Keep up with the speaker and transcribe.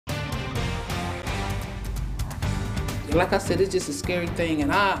Like I said, it's just a scary thing,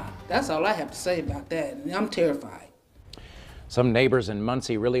 and that's all I have to say about that. I'm terrified. Some neighbors in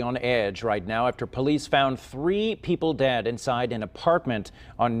Muncie really on edge right now after police found 3 people dead inside an apartment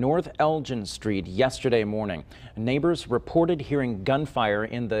on North Elgin Street yesterday morning. Neighbors reported hearing gunfire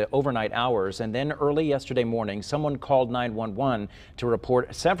in the overnight hours, and then early yesterday morning, someone called 911 to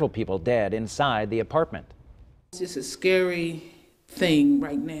report several people dead inside the apartment. It's just a scary thing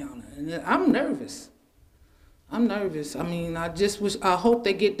right now, and I'm nervous. I'm nervous. I mean, I hope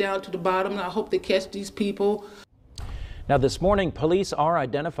they get down to the bottom, and I hope they catch these people. Now, this morning, police are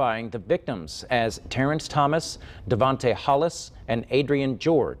identifying the victims as Terence Thomas, Devonte Hollis, and Adrian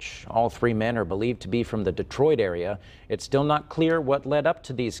George. All 3 men are believed to be from the Detroit area. It's still not clear what led up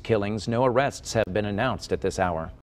to these killings. No arrests have been announced at this hour.